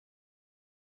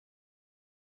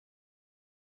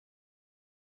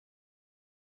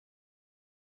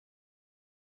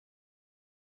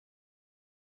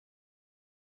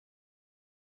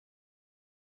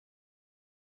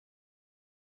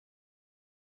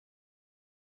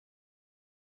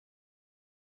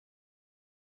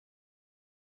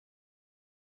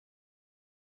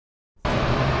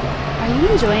you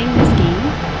enjoying this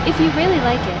game? If you really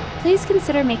like it, please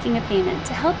consider making a payment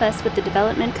to help us with the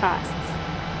development costs.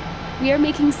 We are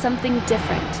making something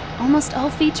different. Almost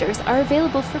all features are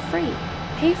available for free.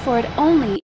 Pay for it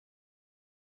only.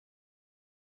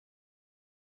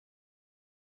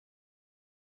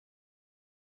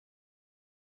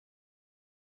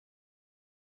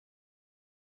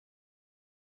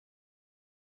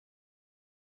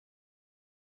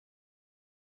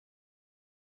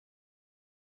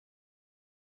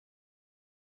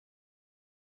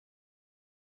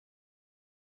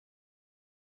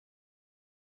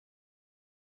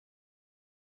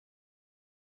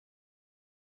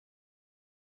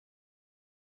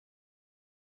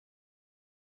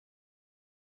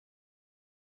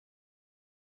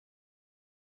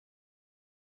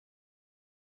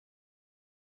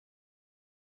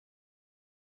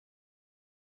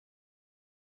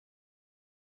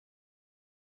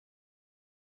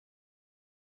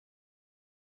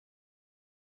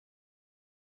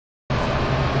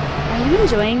 Are you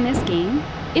enjoying this game?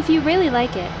 If you really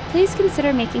like it, please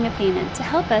consider making a payment to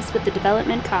help us with the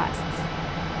development costs.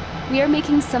 We are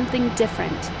making something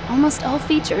different. Almost all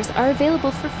features are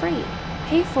available for free.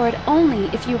 Pay for it only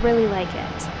if you really like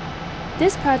it.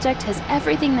 This project has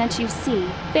everything that you see,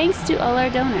 thanks to all our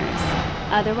donors.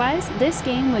 Otherwise, this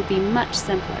game would be much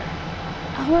simpler.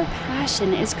 Our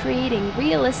passion is creating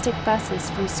realistic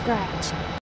buses from scratch.